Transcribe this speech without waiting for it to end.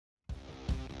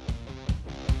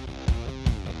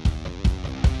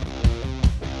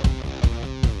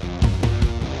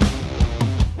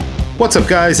What's up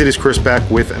guys, it is Chris back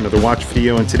with another watch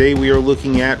video, and today we are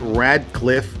looking at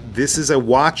RADCLIFFe. This is a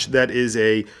watch that is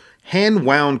a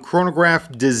hand-wound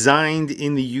chronograph designed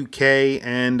in the UK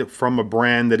and from a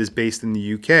brand that is based in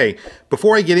the UK.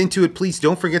 Before I get into it, please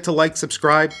don't forget to like,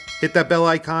 subscribe, hit that bell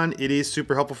icon. It is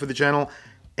super helpful for the channel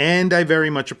and I very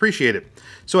much appreciate it.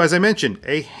 So as I mentioned,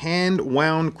 a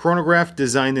hand-wound chronograph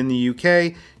designed in the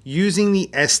UK using the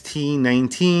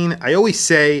ST19. I always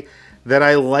say that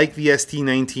I like the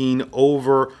ST19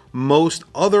 over most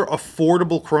other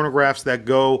affordable chronographs that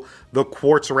go the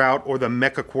quartz route or the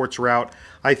mecha quartz route.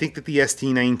 I think that the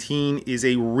ST19 is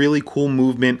a really cool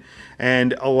movement,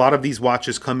 and a lot of these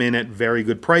watches come in at very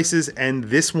good prices, and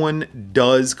this one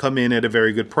does come in at a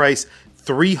very good price.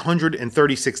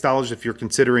 $336 if you're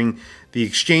considering the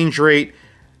exchange rate.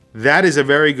 That is a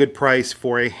very good price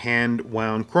for a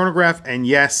hand-wound chronograph, and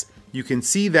yes, you can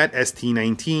see that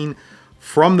ST19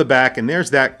 from the back, and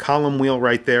there's that column wheel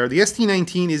right there. The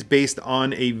ST19 is based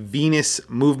on a Venus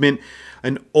movement,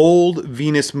 an old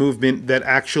Venus movement that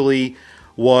actually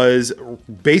was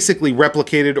basically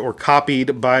replicated or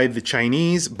copied by the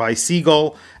Chinese, by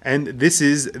Seagull, and this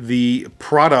is the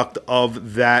product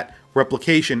of that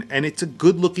replication, and it's a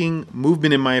good looking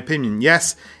movement in my opinion.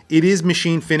 Yes, it is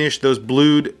machine finished. Those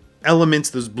blued elements,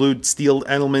 those blued steel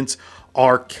elements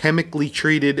are chemically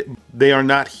treated. They are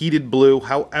not heated blue.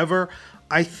 However,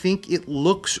 I think it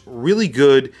looks really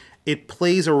good. It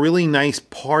plays a really nice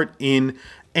part in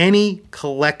any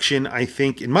collection, I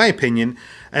think, in my opinion,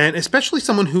 and especially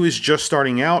someone who is just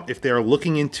starting out. If they're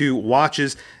looking into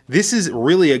watches, this is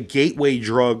really a gateway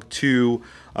drug to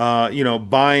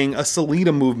buying a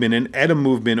Sellita movement, an Etta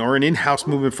movement, or an in-house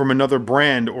movement from another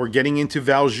brand, or getting into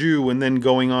Valjoux and then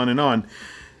going on and on.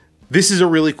 This is a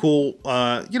really cool,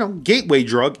 gateway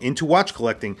drug into watch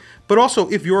collecting. But also,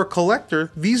 if you're a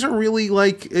collector, these are really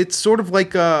like, it's sort of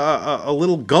like a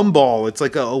little gumball. It's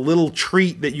like a little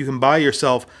treat that you can buy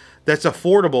yourself that's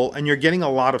affordable, and you're getting a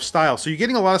lot of style. So you're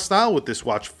getting a lot of style with this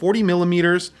watch. 40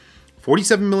 millimeters,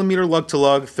 47 millimeter lug to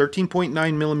lug,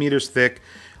 13.9 millimeters thick.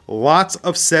 Lots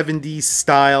of 70s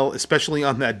style, especially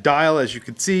on that dial. As you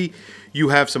can see, you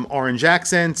have some orange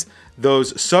accents.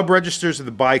 Those sub-registers of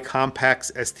the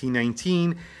Bicompax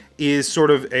ST19 is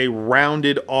sort of a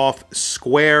rounded off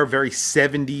square, very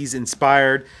 70s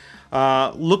inspired.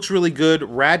 Looks really good.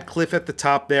 RADCLIFFe at the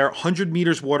top there, 100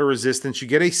 meters water resistance. You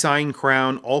get a sign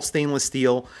crown, all stainless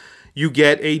steel. You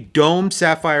get a domed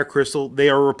sapphire crystal. They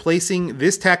are replacing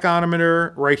this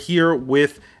tachometer right here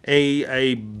with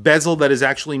a bezel that is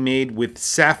actually made with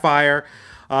sapphire.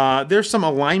 There's some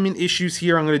alignment issues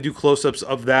here. I'm going to do close-ups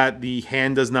of that. The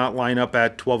hand does not line up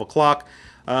at 12 o'clock,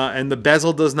 and the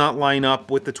bezel does not line up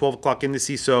with the 12 o'clock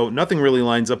indices, so nothing really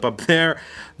lines up there.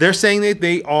 They're saying that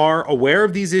they are aware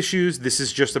of these issues. This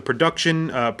is just a production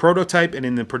prototype, and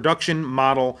in the production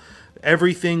model,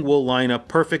 everything will line up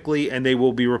perfectly, and they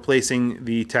will be replacing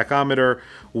the tachometer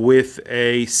with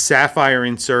a sapphire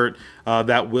insert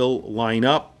that will line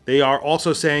up. They are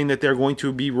also saying that they're going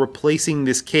to be replacing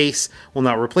this case. Well,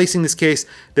 not replacing this case.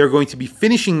 They're going to be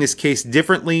finishing this case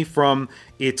differently from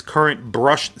its current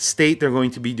brushed state. They're going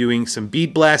to be doing some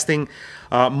bead blasting,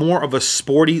 more of a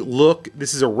sporty look.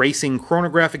 This is a racing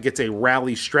chronograph. It gets a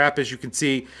rally strap, as you can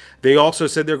see. They also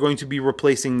said they're going to be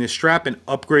replacing this strap and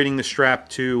upgrading the strap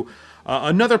to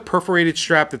another perforated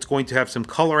strap that's going to have some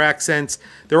color accents.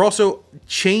 They're also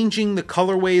changing the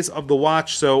colorways of the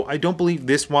watch, so I don't believe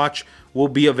this watch will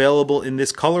be available in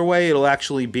this colorway. It'll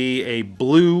actually be a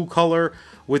blue color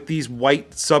with these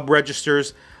white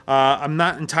sub-registers. I'm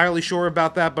not entirely sure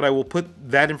about that, but I will put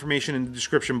that information in the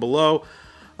description below.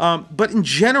 But in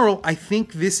general, I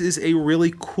think this is a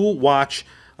really cool watch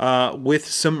with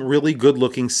some really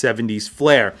good-looking 70s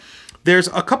flair. There's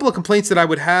a couple of complaints that I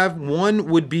would have. One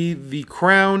would be the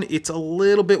crown. It's a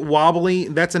little bit wobbly.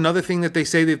 That's another thing that they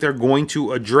say that they're going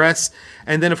to address.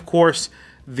 And then, of course,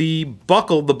 the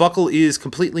buckle is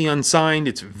completely unsigned.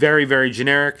 It's very, very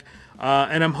generic.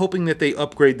 And I'm hoping that they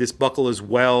upgrade this buckle as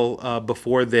well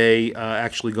before they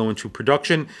actually go into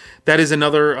production. That is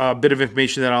another bit of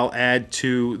information that I'll add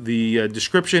to the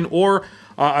description, or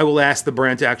I will ask the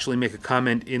brand to actually make a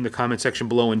comment in the comment section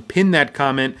below and pin that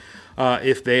comment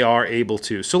if they are able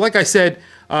to. So like I said,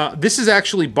 this is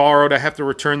actually borrowed. I have to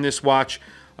return this watch.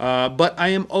 But I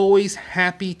am always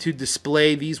happy to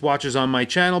display these watches on my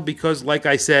channel because, like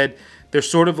I said, they're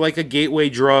sort of like a gateway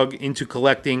drug into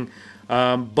collecting.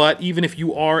 But even if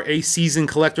you are a seasoned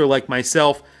collector like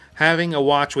myself, having a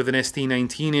watch with an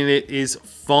ST19 in it is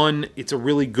fun. It's a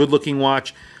really good-looking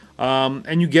watch.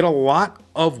 And you get a lot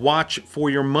of watch for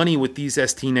your money with these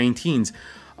ST19s.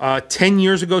 10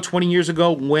 years ago, 20 years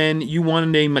ago, when you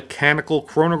wanted a mechanical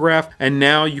chronograph, and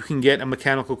now you can get a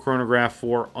mechanical chronograph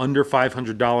for under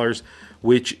 $500,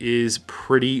 which is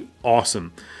pretty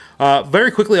awesome. Very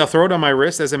quickly, I'll throw it on my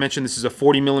wrist. As I mentioned, this is a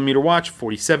 40 millimeter watch,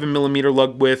 47 millimeter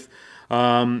lug width,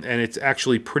 and it's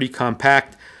actually pretty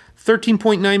compact.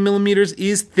 13.9 millimeters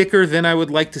is thicker than I would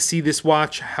like to see this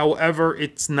watch. However,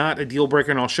 it's not a deal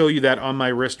breaker, and I'll show you that on my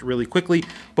wrist really quickly.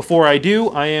 Before I do,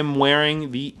 I am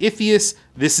wearing the Iphius.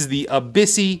 This is the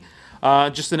Abyssi.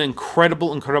 Just an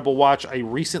incredible, incredible watch. I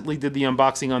recently did the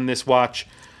unboxing on this watch.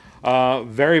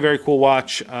 Very, very cool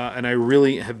watch, and I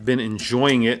really have been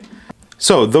enjoying it.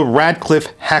 So the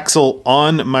RADCLIFFe Haxel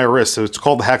on my wrist. So it's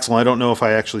called the Haxel. I don't know if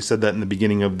I actually said that in the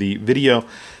beginning of the video.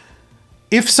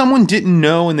 If someone didn't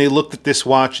know and they looked at this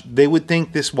watch, they would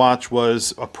think this watch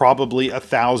was probably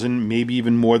 $1,000, maybe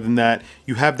even more than that.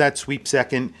 You have that sweep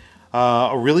second,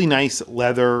 a really nice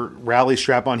leather rally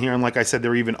strap on here, and like I said,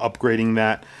 they're even upgrading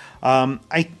that.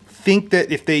 I think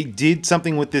that if they did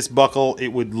something with this buckle, it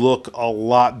would look a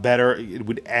lot better. It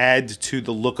would add to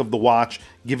the look of the watch,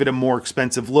 give it a more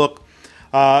expensive look.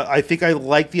 I think I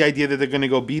like the idea that they're going to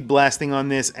go bead blasting on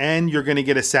this, and you're going to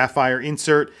get a sapphire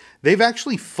insert. They've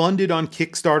actually funded on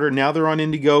Kickstarter. Now they're on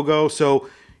Indiegogo, so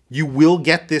you will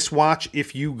get this watch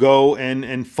if you go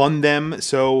and fund them.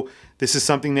 So this is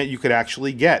something that you could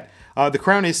actually get. The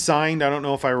crown is signed. I don't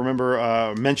know if I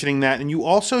remember mentioning that. And you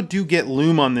also do get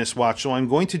lume on this watch, so I'm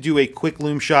going to do a quick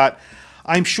lume shot.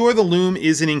 I'm sure the lume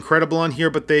isn't incredible on here,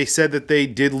 but they said that they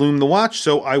did lume the watch,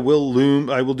 so I will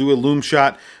do a lume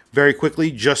shot very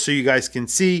quickly just so you guys can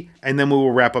see, and then we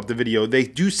will wrap up the video. They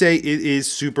do say it is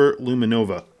super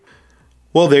luminova.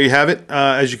 Well, there you have it.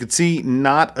 As you can see,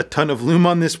 not a ton of lume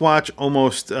on this watch,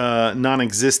 almost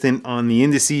non-existent on the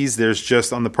indices. There's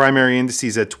just on the primary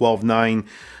indices at 12, 9,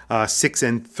 6,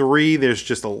 and 3. There's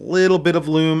just a little bit of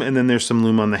lume, and then there's some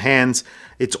lume on the hands.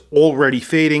 It's already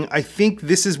fading. I think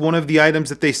this is one of the items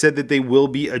that they said that they will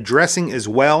be addressing as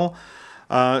well.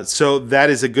 So that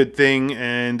is a good thing,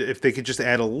 and if they could just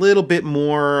add a little bit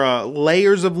more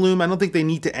layers of lume. I don't think they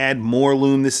need to add more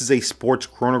lume. This is a sports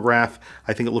chronograph.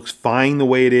 I think it looks fine the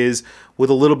way it is. With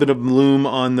a little bit of lume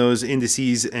on those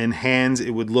indices and hands,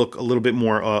 it would look a little bit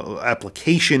more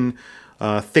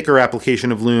thicker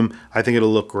application of lume. I think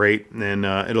it'll look great, and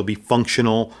it'll be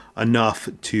functional enough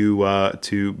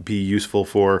to be useful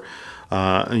for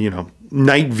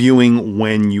night viewing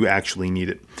when you actually need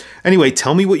it. Anyway,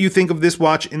 tell me what you think of this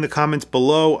watch in the comments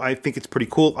below. I think it's pretty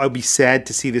cool. I'll be sad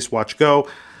to see this watch go.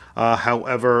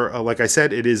 However, like I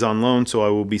said, it is on loan, so I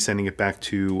will be sending it back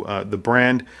to the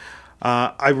brand.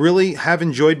 I really have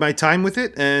enjoyed my time with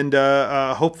it, and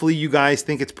hopefully you guys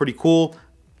think it's pretty cool.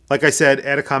 Like I said,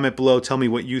 add a comment below. Tell me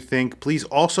what you think. Please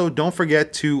also don't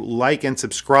forget to like and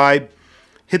subscribe.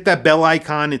 Hit that bell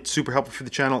icon. It's super helpful for the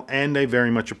channel, and I very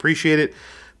much appreciate it.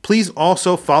 Please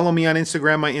also follow me on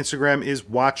Instagram. My Instagram is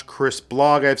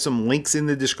WatchChrisBlog. I have some links in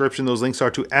the description. Those links are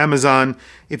to Amazon.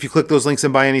 If you click those links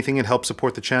and buy anything, it helps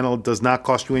support the channel. It does not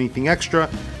cost you anything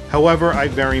extra. However, I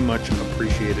very much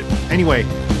appreciate it. Anyway,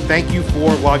 thank you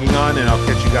for logging on, and I'll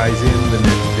catch you guys in the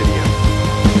next video.